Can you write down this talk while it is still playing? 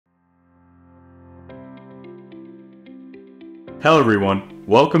Hello everyone,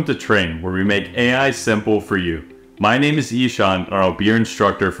 welcome to Train, where we make AI simple for you. My name is Ishan and I'll be your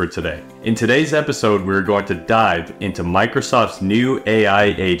instructor for today. In today's episode, we're going to dive into Microsoft's new AI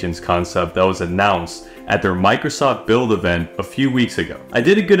agents concept that was announced at their Microsoft Build event a few weeks ago. I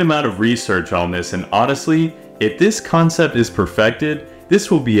did a good amount of research on this, and honestly, if this concept is perfected, this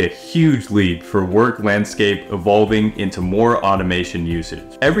will be a huge leap for work landscape evolving into more automation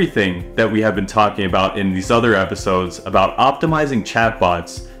usage. Everything that we have been talking about in these other episodes about optimizing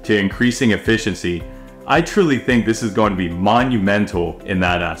chatbots to increasing efficiency, I truly think this is going to be monumental in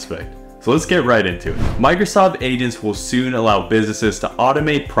that aspect. So let's get right into it. Microsoft agents will soon allow businesses to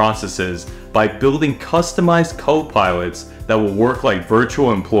automate processes by building customized copilots that will work like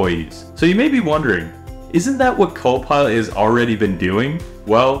virtual employees. So you may be wondering, isn't that what Copilot has already been doing?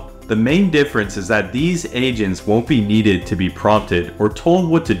 Well, the main difference is that these agents won't be needed to be prompted or told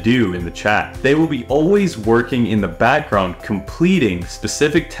what to do in the chat. They will be always working in the background, completing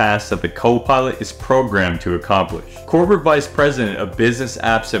specific tasks that the Copilot is programmed to accomplish. Corporate Vice President of Business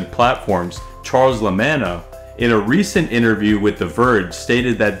Apps and Platforms, Charles Lamanna, in a recent interview with The Verge,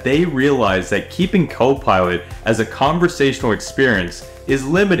 stated that they realize that keeping Copilot as a conversational experience is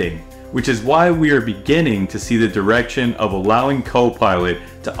limiting, which is why we are beginning to see the direction of allowing Copilot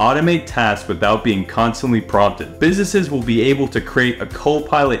to automate tasks without being constantly prompted. Businesses will be able to create a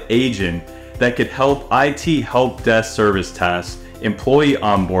Copilot agent that could help IT help desk service tasks, employee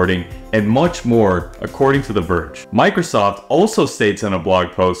onboarding, and much more, according to The Verge. Microsoft also states in a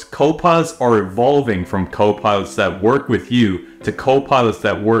blog post, Copilots are evolving from Copilots that work with you to Copilots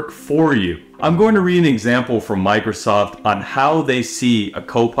that work for you. I'm going to read an example from Microsoft on how they see a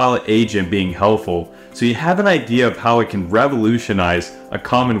Copilot agent being helpful, so you have an idea of how it can revolutionize a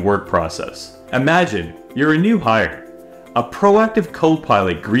common work process. Imagine you're a new hire. A proactive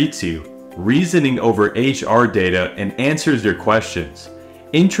Copilot greets you, reasoning over HR data and answers your questions,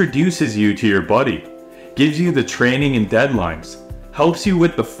 introduces you to your buddy, gives you the training and deadlines, helps you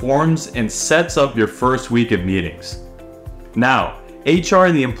with the forms, and sets up your first week of meetings. Now, HR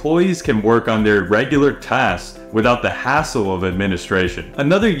and the employees can work on their regular tasks without the hassle of administration.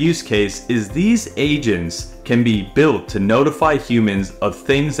 Another use case is these agents can be built to notify humans of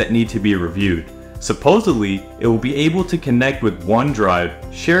things that need to be reviewed. Supposedly, it will be able to connect with OneDrive,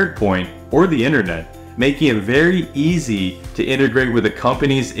 SharePoint, or the internet, making it very easy to integrate with a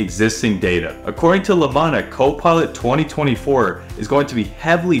company's existing data. According to Lamanna, Copilot 2024 is going to be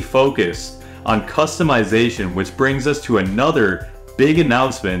heavily focused on customization, which brings us to another big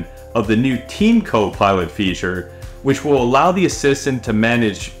announcement of the new Team Copilot feature, which will allow the assistant to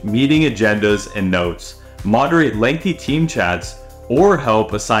manage meeting agendas and notes, moderate lengthy team chats, or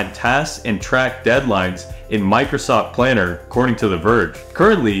help assign tasks and track deadlines in Microsoft Planner, according to The Verge.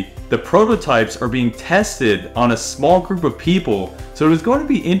 Currently, the prototypes are being tested on a small group of people, so it is going to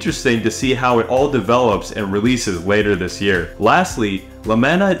be interesting to see how it all develops and releases later this year. Lastly,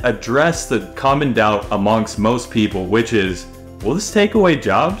 Lamanna addressed the common doubt amongst most people, which is, will this take away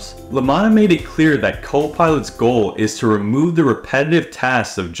jobs? Lamanna made it clear that Copilot's goal is to remove the repetitive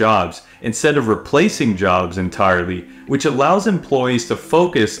tasks of jobs instead of replacing jobs entirely, which allows employees to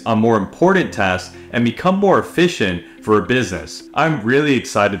focus on more important tasks and become more efficient for a business. I'm really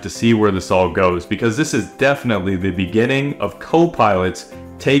excited to see where this all goes, because this is definitely the beginning of Copilot's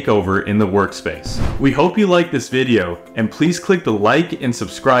takeover in the workspace. We hope you liked this video, and please click the like and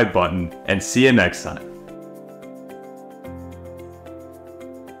subscribe button, and see you next time.